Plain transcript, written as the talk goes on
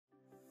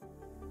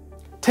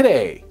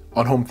Today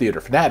on Home Theater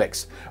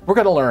Fanatics, we're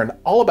going to learn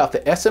all about the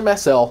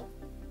SMSL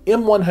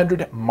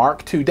M100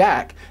 MKII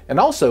DAC and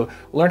also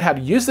learn how to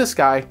use this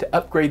guy to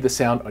upgrade the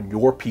sound on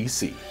your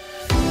PC.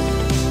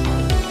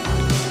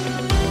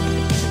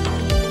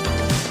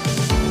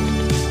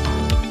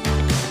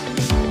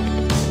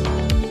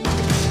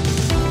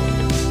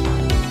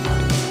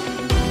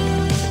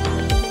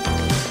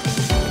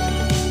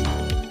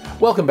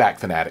 Welcome back,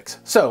 Fanatics.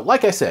 So,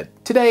 like I said,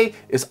 today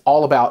is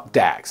all about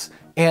DACs.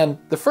 And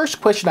the first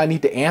question I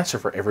need to answer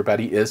for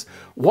everybody is,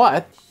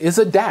 what is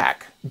a DAC?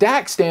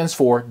 DAC stands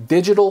for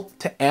Digital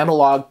to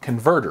Analog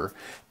Converter,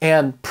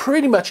 and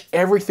pretty much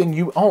everything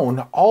you own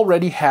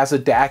already has a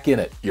DAC in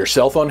it. Your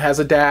cell phone has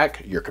a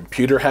DAC, your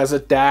computer has a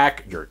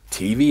DAC, your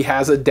TV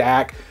has a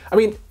DAC. I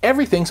mean,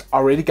 everything's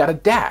already got a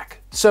DAC.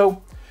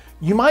 So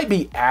you might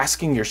be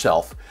asking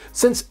yourself,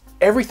 since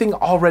everything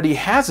already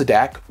has a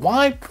DAC,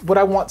 why would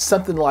I want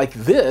something like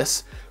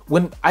this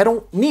when I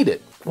don't need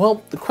it?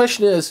 Well, the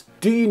question is,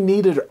 do you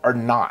need it or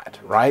not,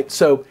 right?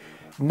 So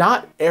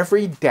not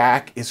every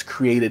DAC is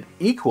created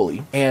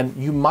equally, and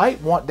you might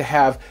want to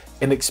have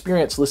an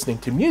experience listening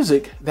to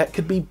music that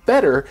could be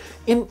better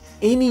in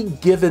any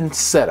given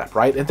setup,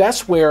 right? And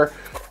that's where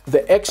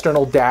the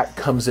external DAC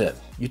comes in.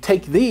 You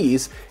take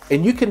these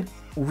and you can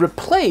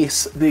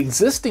replace the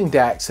existing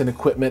DACs and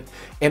equipment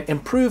and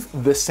improve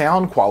the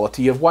sound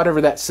quality of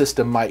whatever that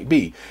system might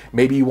be.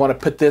 Maybe you want to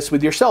put this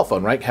with your cell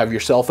phone, right? Have your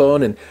cell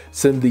phone and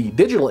send the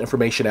digital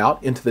information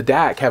out into the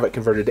DAC, have it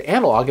converted to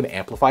analog and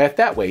amplify it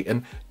that way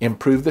and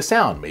improve the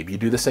sound. Maybe you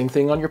do the same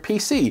thing on your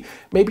PC.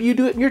 Maybe you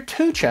do it in your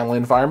 2-channel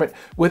environment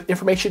with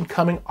information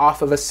coming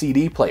off of a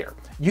CD player.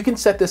 You can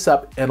set this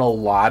up in a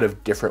lot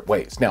of different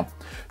ways. Now,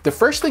 the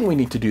first thing we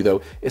need to do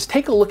though is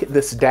take a look at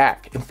this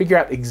DAC and figure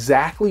out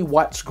exactly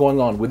what's going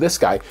on with this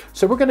guy.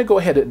 So we're gonna go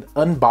ahead and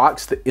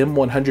unbox the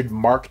M100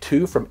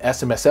 MKII from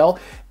SMSL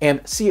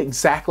and see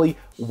exactly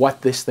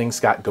what this thing's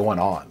got going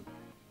on.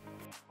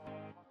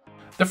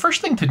 The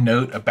first thing to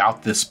note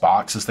about this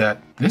box is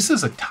that this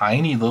is a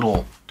tiny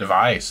little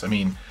device. I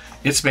mean,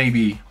 it's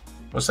maybe,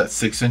 what's that,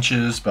 6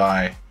 inches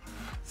by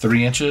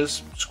 3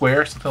 inches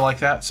square, something like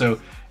that.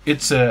 So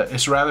it's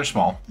rather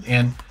small,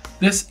 and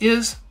this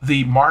is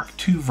the Mark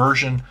II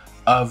version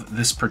of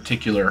this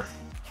particular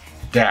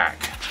DAC.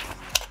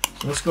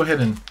 So let's go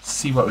ahead and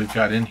see what we've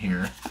got in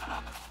here.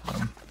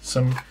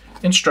 Some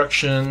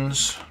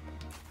instructions,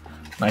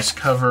 nice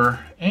cover,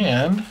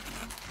 and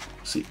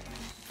let's see,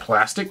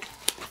 plastic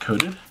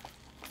coated.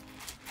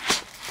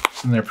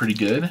 And they're pretty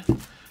good.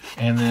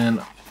 And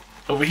then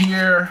over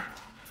here,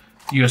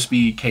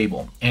 USB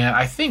cable. And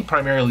I think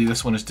primarily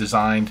this one is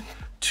designed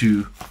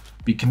to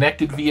be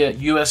connected via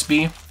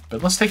USB,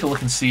 but let's take a look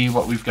and see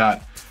what we've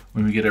got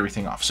when we get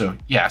everything off. So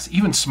yeah, it's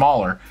even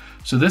smaller.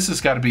 So this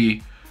has got to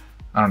be,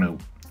 I don't know,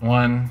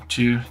 1,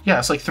 2, yeah,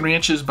 it's like 3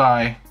 inches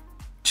by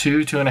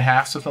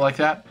 2.5, something like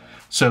that.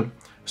 So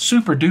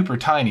super duper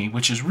tiny,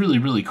 which is really,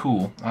 really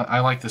cool. I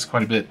like this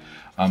quite a bit.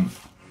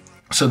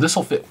 So this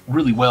will fit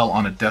really well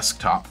on a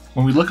desktop.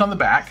 When we look on the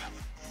back,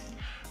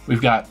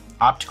 we've got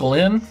optical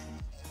in,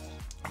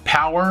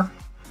 power,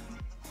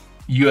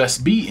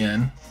 USB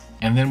in,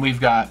 and then we've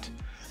got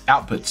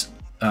outputs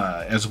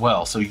as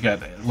well. So you've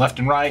got left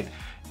and right,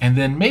 and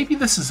then maybe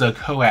this is a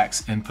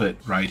coax input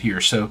right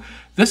here. So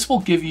this will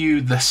give you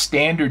the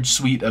standard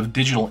suite of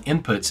digital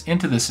inputs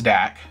into this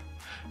DAC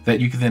that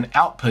you can then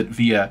output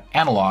via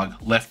analog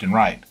left and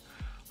right.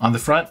 On the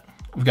front,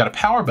 we've got a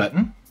power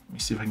button. Let me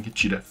see if I can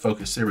get you to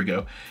focus. There we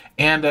go.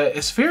 And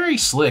it's very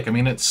slick. I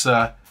mean, it's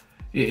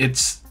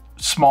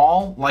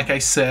small, like I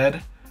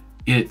said.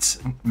 It's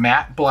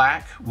matte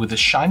black with a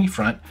shiny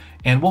front,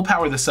 and we'll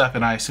power this up,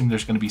 and I assume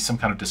there's going to be some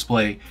kind of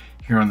display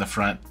here on the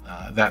front.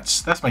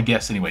 That's my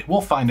guess anyway. We'll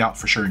find out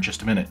for sure in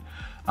just a minute.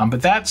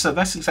 But that's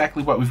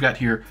exactly what we've got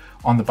here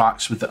on the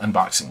box with the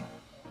unboxing.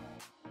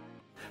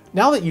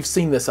 Now that you've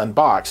seen this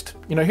unboxed,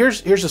 you know,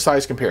 here's a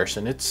size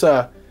comparison.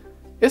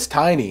 It's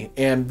tiny,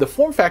 and the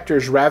form factor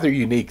is rather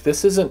unique.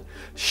 This isn't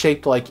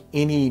shaped like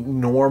any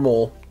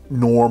normal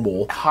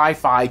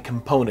hi-fi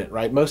component,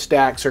 right? Most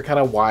DACs are kind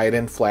of wide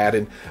and flat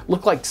and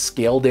look like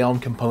scaled down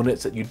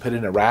components that you'd put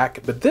in a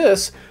rack. But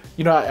this,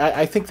 you know,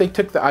 I think they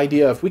took the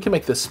idea of, we can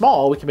make this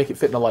small, we can make it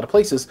fit in a lot of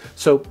places,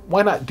 so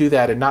why not do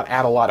that and not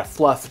add a lot of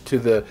fluff to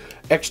the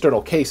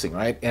external casing,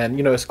 right? And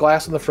you know, it's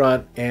glass on the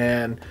front,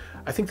 and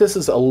I think this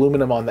is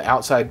aluminum on the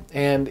outside,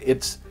 and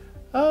it's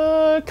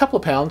a couple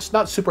of pounds,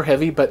 not super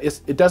heavy, but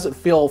it doesn't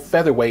feel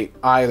featherweight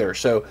either.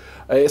 So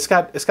it's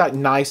got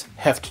nice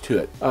heft to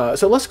it.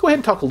 So let's go ahead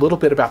and talk a little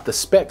bit about the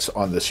specs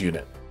on this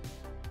unit.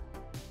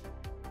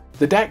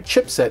 The DAC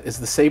chipset is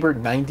the Sabre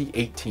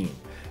 9018. It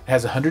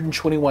has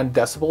 121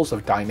 decibels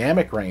of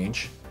dynamic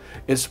range.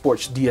 It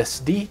supports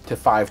DSD to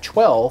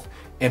 512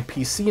 and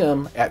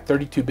PCM at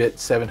 32-bit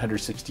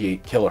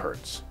 768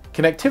 kilohertz.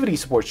 Connectivity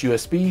supports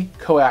USB,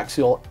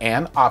 coaxial,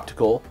 and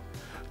optical.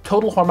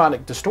 Total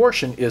harmonic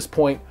distortion is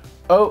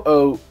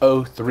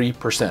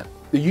 0.0003%.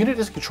 The unit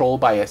is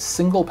controlled by a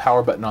single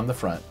power button on the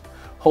front.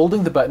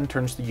 Holding the button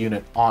turns the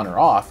unit on or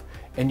off,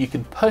 and you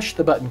can push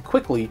the button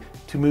quickly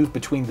to move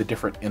between the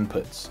different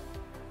inputs.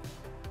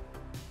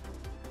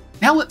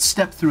 Now let's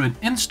step through an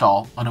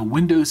install on a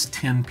Windows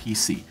 10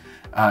 PC.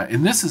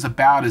 And this is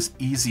about as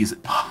easy as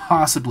it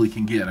possibly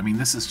can get. I mean,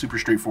 this is super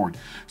straightforward.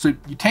 So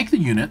you take the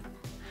unit,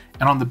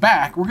 and on the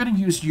back, we're going to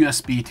use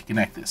USB to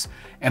connect this.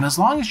 And as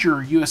long as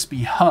your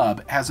USB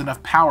hub has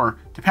enough power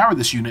to power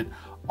this unit,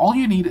 all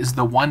you need is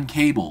the one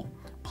cable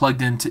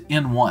plugged into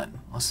N1.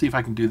 Let's see if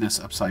I can do this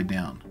upside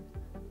down.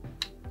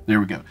 There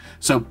we go.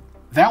 So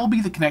that will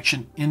be the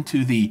connection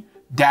into the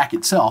DAC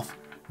itself.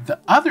 The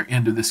other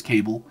end of this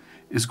cable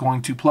is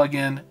going to plug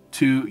in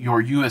to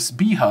your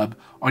USB hub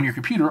on your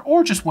computer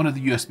or just one of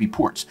the USB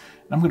ports.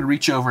 And I'm going to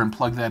reach over and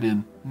plug that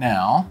in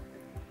now.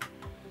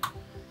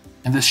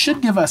 And this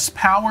should give us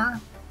power.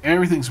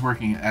 Everything's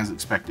working as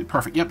expected.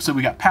 Perfect. Yep, so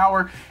we got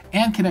power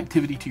and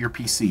connectivity to your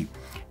PC.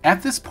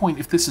 At this point,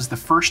 if this is the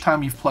first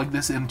time you've plugged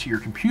this into your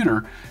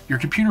computer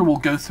will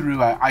go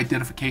through an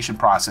identification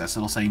process.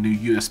 It'll say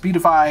new USB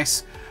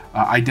device,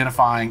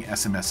 identifying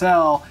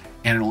SMSL,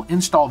 and it'll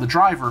install the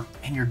driver,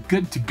 and you're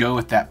good to go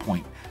at that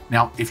point.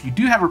 Now, if you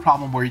do have a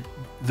problem where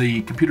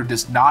the computer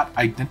does not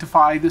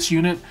identify this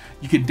unit,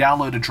 you can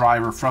download a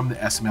driver from the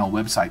SML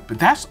website, but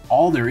that's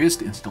all there is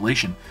to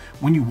installation.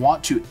 When you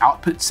want to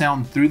output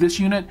sound through this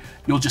unit,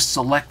 you'll just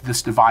select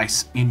this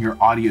device in your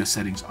audio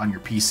settings on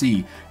your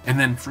PC. And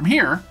then from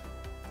here,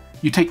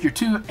 you take your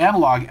two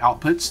analog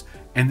outputs,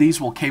 and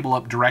these will cable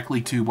up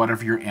directly to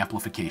whatever your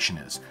amplification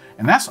is.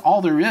 And that's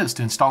all there is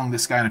to installing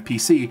this guy on a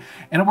PC.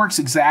 And it works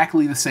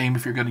exactly the same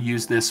if you're going to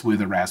use this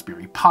with a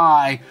Raspberry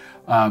Pi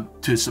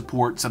to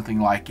support something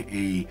like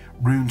a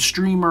Roon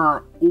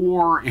streamer,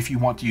 or if you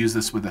want to use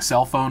this with a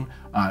cell phone,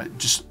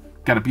 just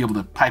got to be able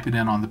to pipe it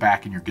in on the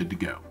back and you're good to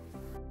go.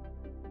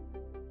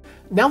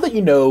 Now that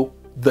you know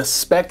the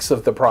specs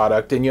of the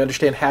product and you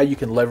understand how you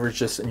can leverage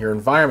this in your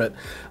environment,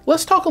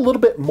 let's talk a little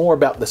bit more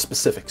about the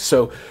specifics.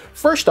 So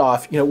first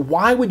off,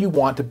 why would you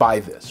want to buy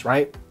this,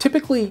 right?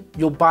 Typically,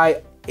 you'll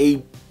buy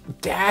a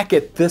DAC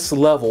at this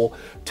level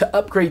to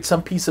upgrade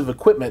some piece of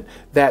equipment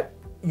that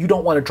you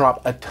don't want to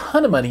drop a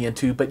ton of money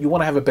into, but you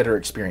want to have a better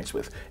experience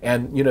with.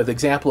 And the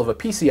example of a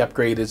PC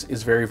upgrade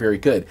is very, very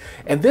good.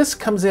 And this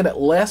comes in at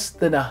less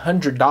than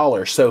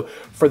 $100. So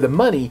for the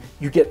money,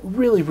 you get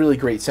really, really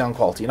great sound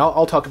quality. And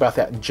I'll talk about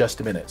that in just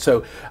a minute.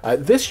 So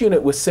this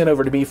unit was sent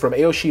over to me from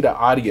Aoshida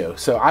Audio.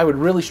 So I would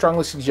really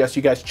strongly suggest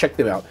you guys check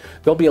them out.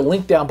 There'll be a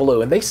link down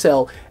below, and they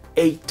sell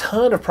a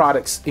ton of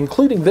products,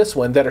 including this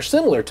one, that are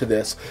similar to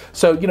this.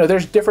 So,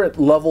 there's different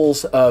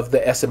levels of the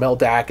SML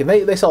DAC, and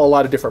they sell a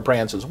lot of different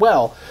brands as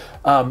well.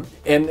 And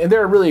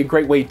they're really a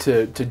great way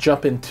to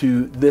jump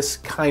into this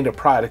kind of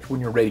product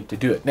when you're ready to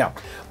do it. Now,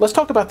 let's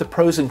talk about the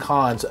pros and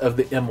cons of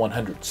the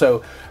M100.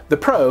 So the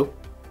pro,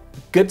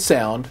 good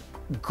sound,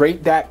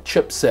 great DAC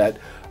chipset,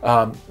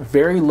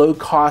 very low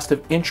cost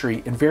of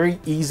entry and very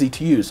easy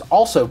to use.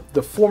 Also,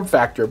 the form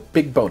factor,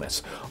 big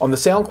bonus. On the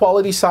sound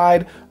quality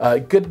side,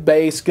 good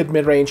bass, good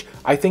mid-range.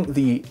 I think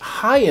the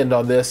high end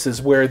on this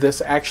is where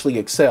this actually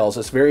excels.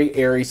 It's very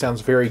airy, sounds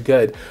very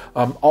good.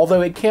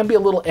 Although it can be a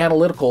little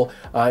analytical,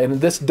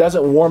 and this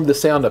doesn't warm the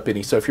sound up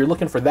any. So if you're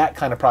looking for that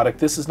kind of product,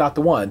 this is not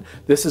the one.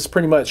 This is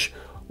pretty much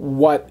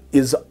what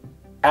is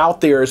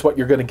out there is what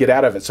you're going to get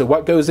out of it. So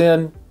what goes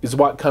in is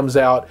what comes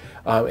out,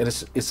 and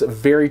it's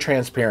very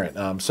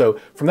transparent. So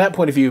from that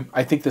point of view,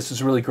 I think this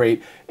is really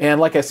great.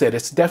 And like I said,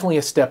 it's definitely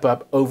a step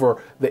up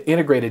over the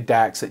integrated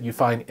DACs that you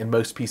find in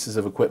most pieces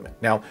of equipment.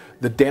 Now,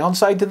 the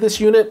downside to this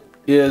unit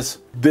is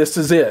this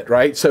is it,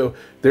 right? So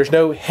there's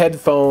no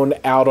headphone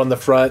out on the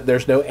front.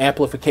 There's no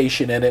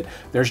amplification in it.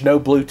 There's no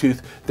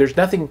Bluetooth. There's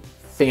nothing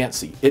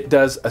fancy. It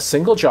does a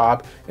single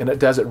job, and it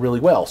does it really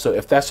well. So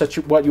if that's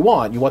what you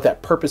want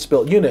that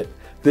purpose-built unit,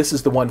 this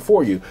is the one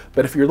for you.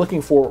 But if you're looking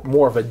for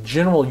more of a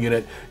general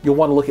unit, you'll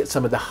want to look at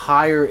some of the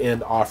higher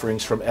end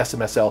offerings from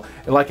SMSL.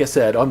 And like I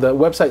said, on the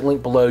website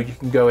link below, you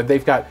can go and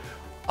they've got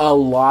a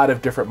lot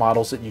of different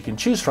models that you can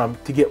choose from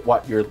to get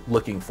what you're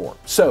looking for.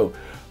 So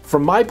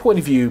from my point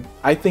of view,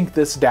 I think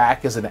this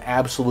DAC is an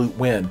absolute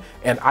win,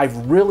 and I've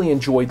really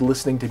enjoyed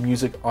listening to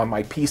music on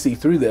my PC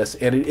through this,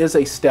 and it is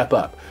a step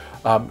up.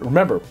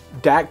 Remember,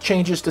 DAC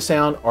changes to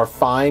sound are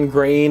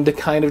fine-grained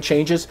kind of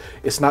changes.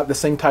 It's not the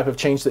same type of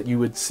change that you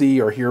would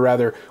see or hear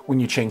rather when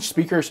you change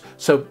speakers.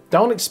 So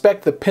don't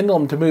expect the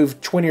pendulum to move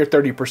 20 or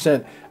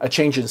 30% a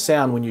change in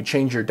sound when you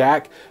change your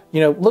DAC.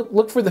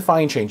 Look for the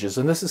fine changes,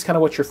 and this is kind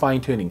of what you're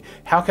fine-tuning.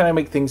 How can I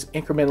make things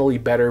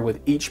incrementally better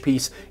with each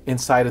piece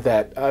inside of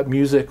that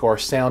music or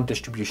sound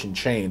distribution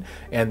chain?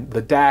 And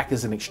the DAC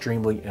is an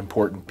extremely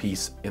important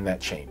piece in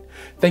that chain.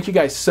 Thank you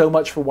guys so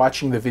much for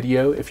watching the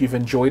video. If you've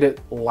enjoyed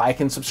it, like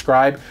and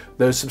subscribe.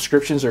 Those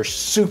subscriptions are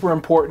super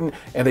important,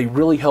 and they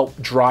really help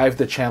drive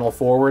the channel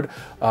forward.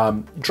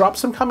 Drop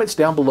some comments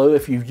down below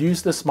if you've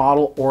used this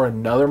model or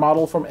another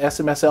model from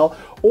SMSL,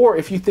 or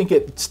if you think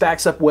it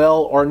stacks up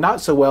well or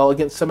not so well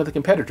against some of the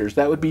competitors.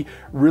 That would be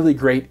really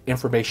great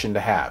information to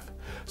have.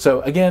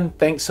 So again,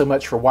 thanks so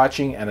much for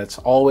watching, and as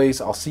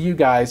always, I'll see you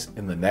guys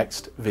in the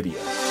next video.